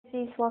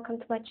Pisces, welcome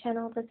to my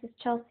channel. This is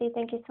Chelsea.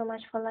 Thank you so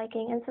much for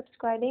liking and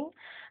subscribing.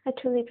 I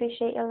truly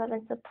appreciate your love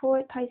and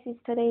support. Pisces,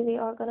 today we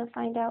are going to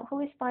find out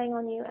who is spying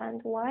on you and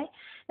why.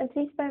 And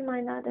please bear in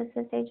mind that this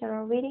is a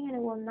general reading and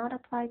it will not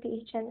apply to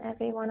each and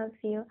every one of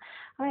you.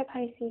 Alright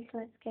Pisces,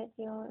 let's get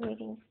your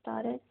reading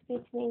started.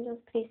 Spirits and angels,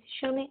 please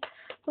show me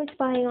who is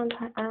spying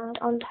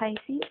on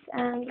Pisces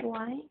and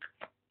why.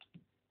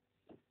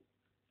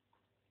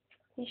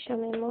 Please show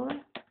me more.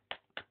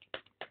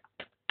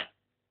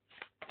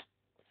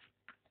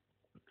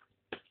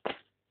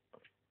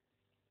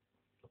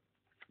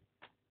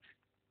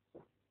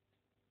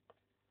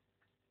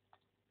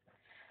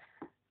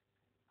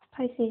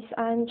 Pisces,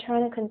 I'm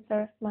trying to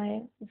conserve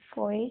my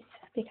voice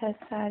because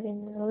I've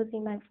been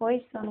losing my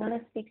voice, so I'm going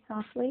to speak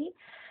softly.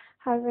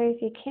 However,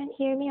 if you can't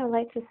hear me, I'd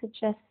like to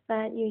suggest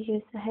that you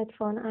use a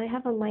headphone. I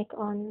have a mic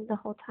on the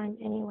whole time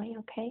anyway,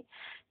 okay?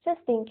 Just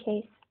in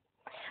case.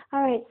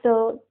 Alright,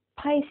 so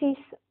Pisces,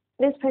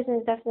 this person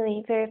is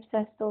definitely very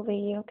obsessed over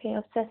you, okay?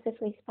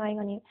 Obsessively spying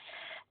on you.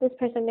 This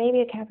person may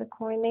be a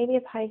Capricorn, maybe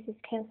a Pisces,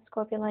 Cancer,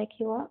 Scorpio like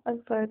you are, a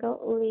Virgo,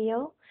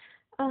 Leo.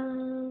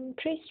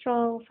 Pretty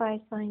strong fire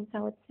signs, I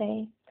would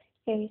say.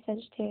 Aries,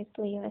 Sagittarius,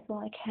 Leo as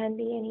well. It can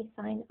be any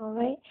sign,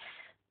 alright?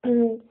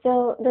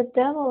 So the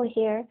devil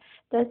here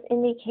does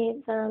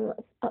indicate them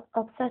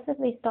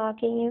obsessively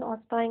stalking you or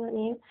spying on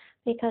you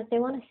because they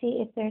want to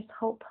see if there's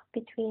hope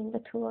between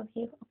the two of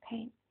you,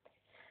 okay?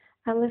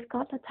 And we've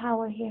got the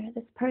Tower here.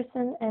 This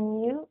person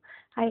and you,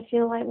 I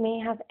feel like may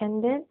have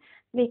ended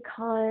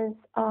because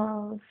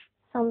of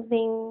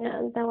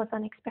something that was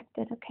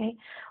unexpected, okay?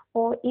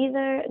 Or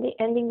either the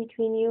ending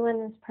between you and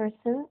this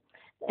person,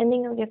 the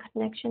ending of your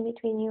connection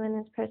between you and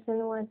this person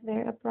was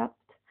very abrupt,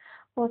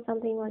 or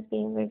something was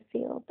being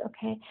revealed,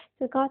 okay?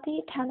 So got the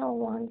 10 of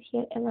Wands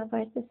here in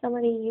reverse. Is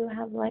somebody you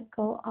have let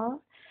go of.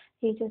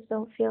 You just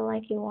don't feel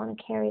like you want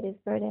to carry this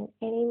burden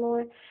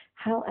anymore.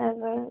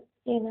 However,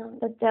 you know,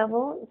 the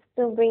devil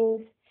still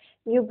brings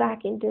you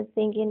back into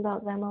thinking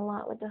about them a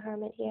lot with the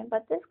Hermit here.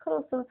 But this could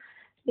also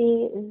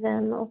be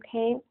them,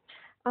 okay?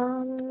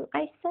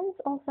 I sense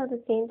also at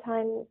the same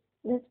time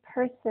this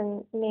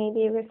person may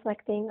be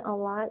reflecting a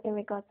lot in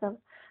regards of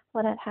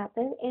what had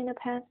happened in the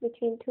past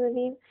between two of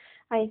you.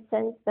 I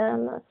sense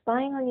them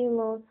spying on you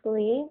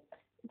mostly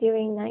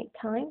during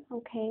nighttime,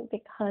 okay,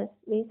 because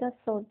these are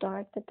so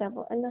dark, the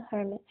devil and the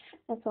Hermit,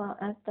 as well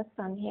as the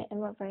Sun here in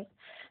reverse.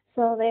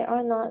 So they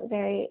are not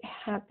very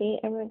happy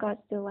in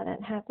regards to what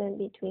had happened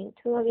between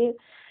two of you.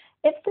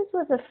 If this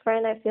was a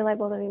friend, I feel like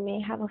both of you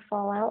may have a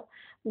fallout,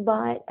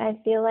 but I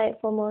feel like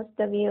for most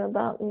of you,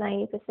 about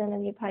 90%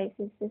 of you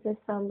Pisces, this is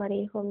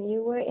somebody whom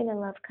you were in a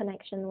love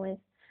connection with,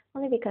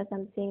 only because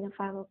I'm seeing the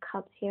 5 of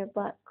Cups here,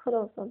 but could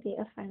also be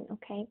a friend,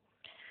 okay?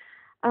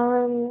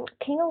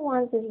 King of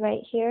Wands is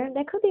right here.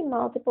 There could be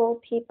multiple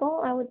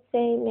people. I would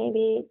say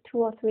maybe 2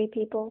 or 3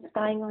 people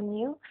spying on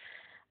you.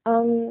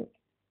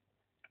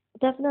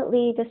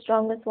 Definitely the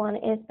strongest one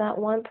is that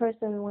one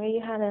person where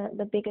you had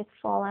the biggest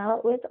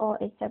fallout with, or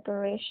a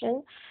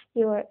separation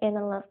you were in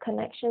a love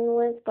connection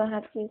with.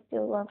 Perhaps you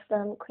still love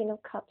them. Queen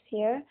of Cups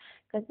here,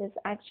 because it's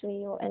actually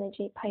your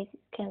energy, Pisces,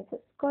 Cancer,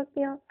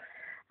 Scorpio.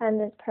 And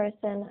this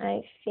person,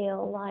 I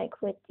feel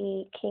like with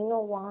the King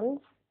of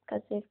Wands,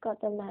 because we've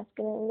got the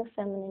masculine and the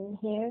feminine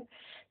here.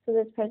 So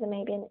this person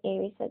may be an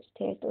Aries,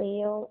 Sagittarius,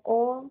 Leo,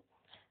 or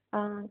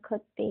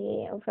could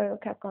be a Virgo,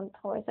 Capricorn,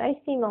 Taurus. I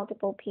see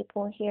multiple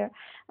people here.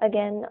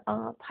 Again,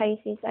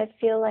 Pisces, I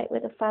feel like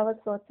with the 5 of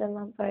Swords in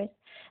reverse,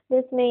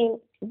 this may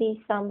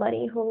be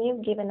somebody whom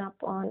you've given up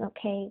on,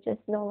 okay? Just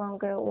no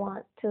longer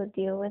want to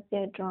deal with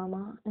their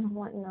drama and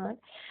whatnot.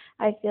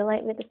 I feel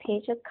like with the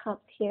Page of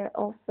Cups here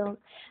also,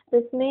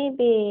 this may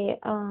be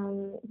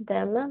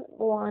them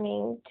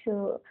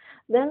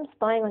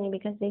spying on you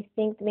because they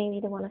think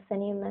maybe they want to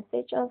send you a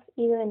message of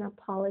either an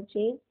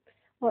apology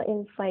or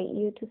invite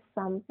you to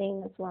something.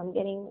 That's why I'm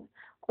giving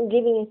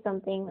you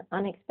something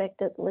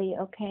unexpectedly,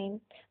 okay?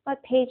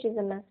 But Page is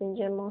a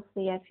messenger.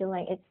 Mostly I feel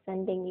like it's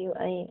sending you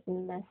a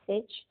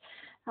message.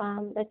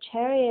 The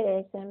Chariot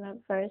is in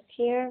reverse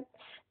here.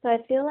 So I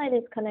feel like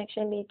this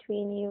connection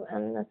between you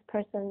and this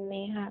person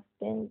may have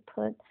been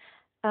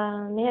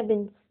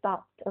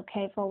stopped,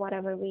 okay, for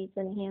whatever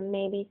reason here.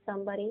 Maybe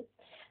somebody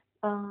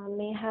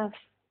may have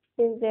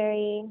been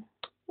very,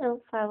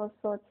 5 of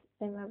Swords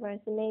in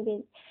reverse.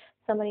 Maybe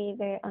somebody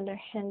very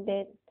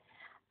underhanded.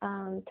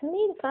 To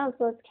me, the 5 of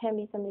Swords can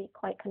be somebody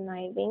quite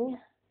conniving.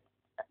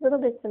 A little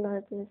bit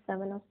similar to the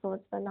 7 of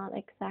Swords, but not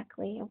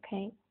exactly,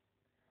 okay?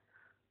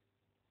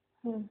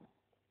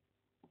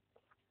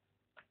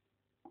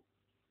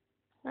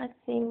 Let's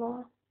see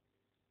more.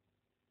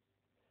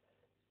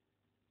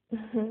 We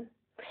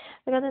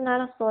got the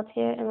 9 of Swords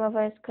here in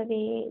reverse. Could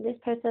be, this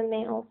person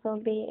may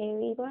also be a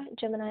Libra,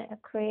 Gemini,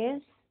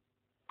 Aquarius.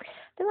 I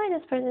feel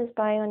like this person is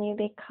spying on you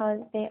because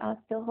they are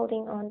still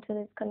holding on to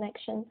this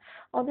connection.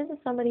 Or this is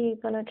somebody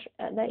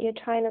that you're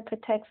trying to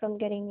protect from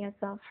getting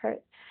yourself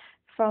hurt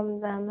from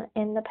them.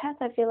 In the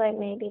past, I feel like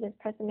maybe this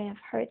person may have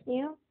hurt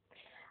you.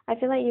 I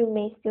feel like you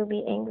may still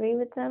be angry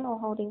with them or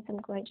holding some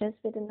grudges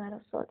with the Knight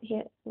of Swords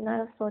here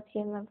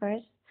in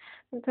reverse.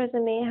 The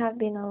person may have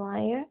been a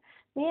liar,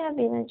 may have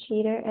been a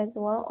cheater as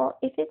well. Or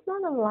if it's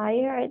not a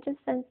liar, I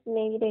just sense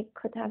maybe they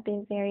could have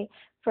been very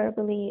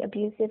verbally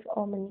abusive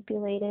or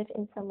manipulative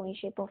in some way,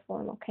 shape, or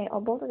form, okay? Or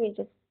both of you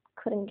just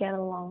couldn't get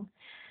along.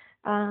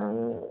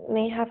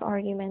 May have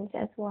arguments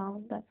as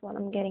well. That's what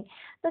I'm getting.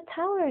 The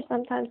Tower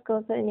sometimes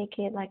goes to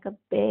indicate like a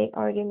big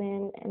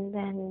argument and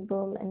then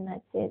boom, and that's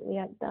it. We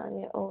are done.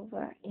 We're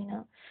over, you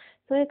know.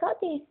 So we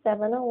got the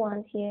Seven of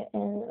Wands here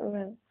in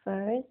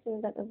reverse,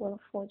 and that the Wheel of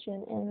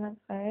Fortune in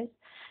reverse.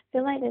 I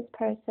feel like this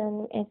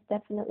person is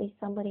definitely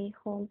somebody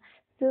whom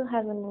still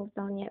hasn't moved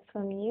on yet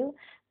from you,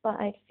 but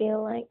I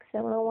feel like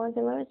Seven of Wands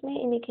in reverse may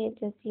indicate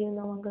just you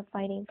no longer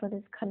fighting for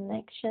this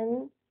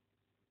connection.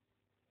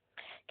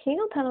 King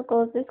of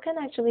Pentacles, this can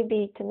actually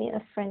be, to me,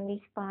 a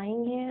friendly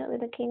spying here with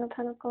the King of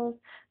Pentacles.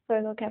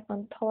 Virgo,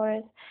 Capricorn,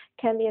 Taurus,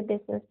 can be a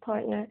business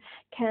partner,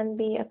 can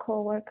be a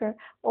co-worker,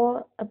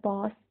 or a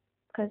boss,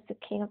 because the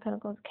King of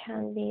Pentacles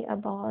can be a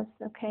boss,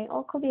 okay?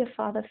 Or could be a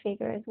father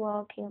figure as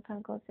well. King of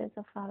Pentacles is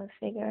a father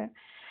figure.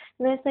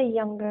 And there's a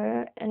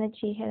younger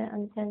energy here that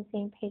I'm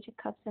sensing, Page of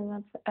Cups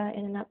in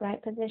an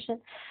upright position.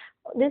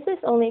 This is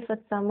only for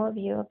some of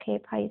you, okay,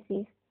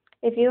 Pisces?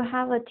 If you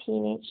have a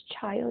teenage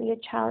child, your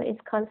child is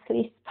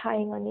constantly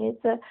spying on you.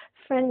 It's a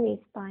friendly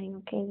spying,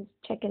 okay? Just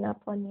checking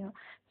up on your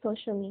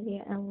social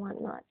media and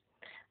whatnot.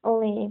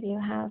 Only if you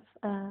have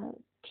a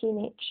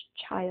teenage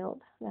child.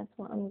 That's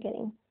what I'm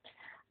getting.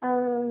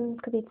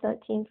 Could be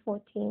 13,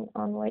 14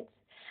 onwards.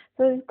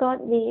 So we've got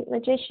the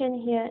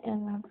Magician here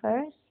in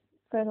reverse.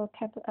 Virgo,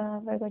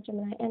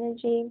 Gemini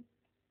energy.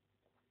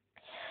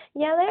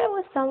 Yeah,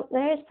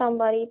 there is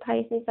somebody,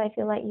 Pisces, I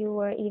feel like you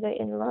were either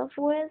in love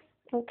with,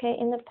 okay,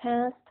 in the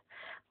past,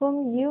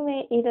 whom you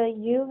may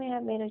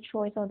have made a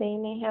choice, or they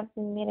may have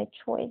made a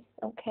choice,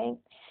 okay,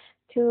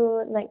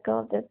 to let go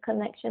of this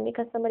connection,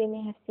 because somebody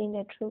may have seen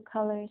their true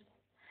colors.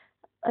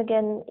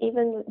 Again,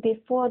 even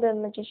before the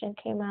Magician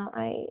came out,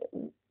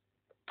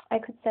 I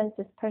could sense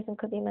this person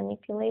could be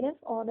manipulative,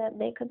 or that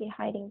they could be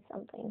hiding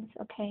something,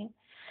 okay.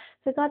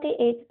 So we got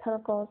the Eight of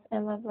Pentacles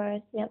in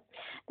reverse. Yep.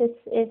 This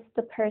is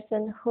the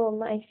person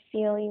whom I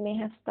feel you may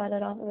have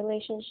started off a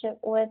relationship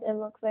with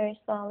and look very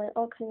solid,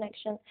 or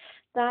connection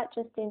that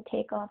just didn't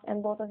take off,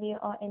 and both of you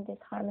are in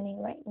disharmony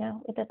right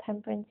now with the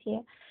Temperance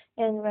here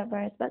in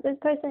reverse. But this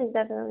person is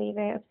definitely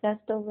very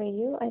obsessed over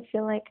you. I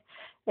feel like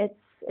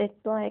it's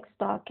like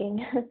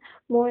stalking,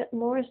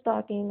 more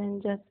stalking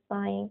than just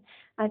buying.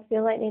 I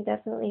feel like they're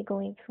definitely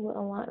going through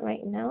a lot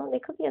right now. They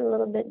could be a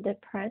little bit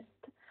depressed.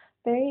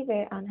 Very,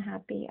 very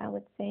unhappy, I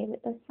would say,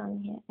 with the Sun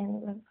here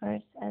in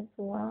reverse as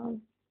well.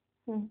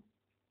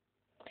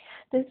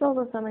 There's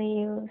also some of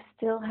you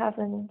still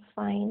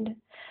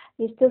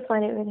you still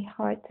find it really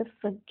hard to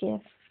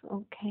forgive,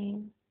 okay?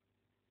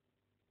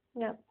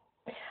 Yep.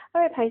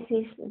 Alright,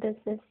 Pisces, this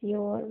is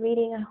your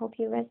reading. I hope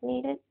you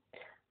resonated.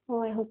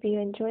 Oh, I hope you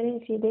enjoyed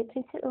it. If you did,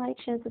 please hit like,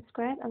 share, and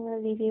subscribe. I'm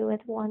going to leave you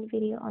with one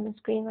video on the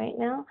screen right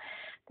now.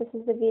 This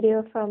is the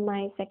video from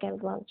my second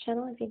vlog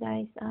channel, if you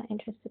guys are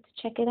interested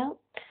to check it out.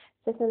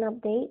 Just an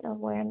update of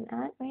where I'm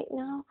at right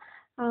now,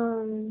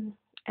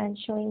 and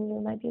showing you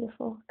my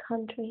beautiful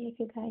country. If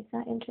you guys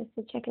are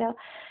interested, check it out.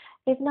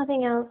 If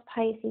nothing else,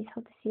 Pisces,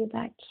 hope to see you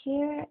back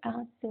here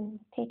soon.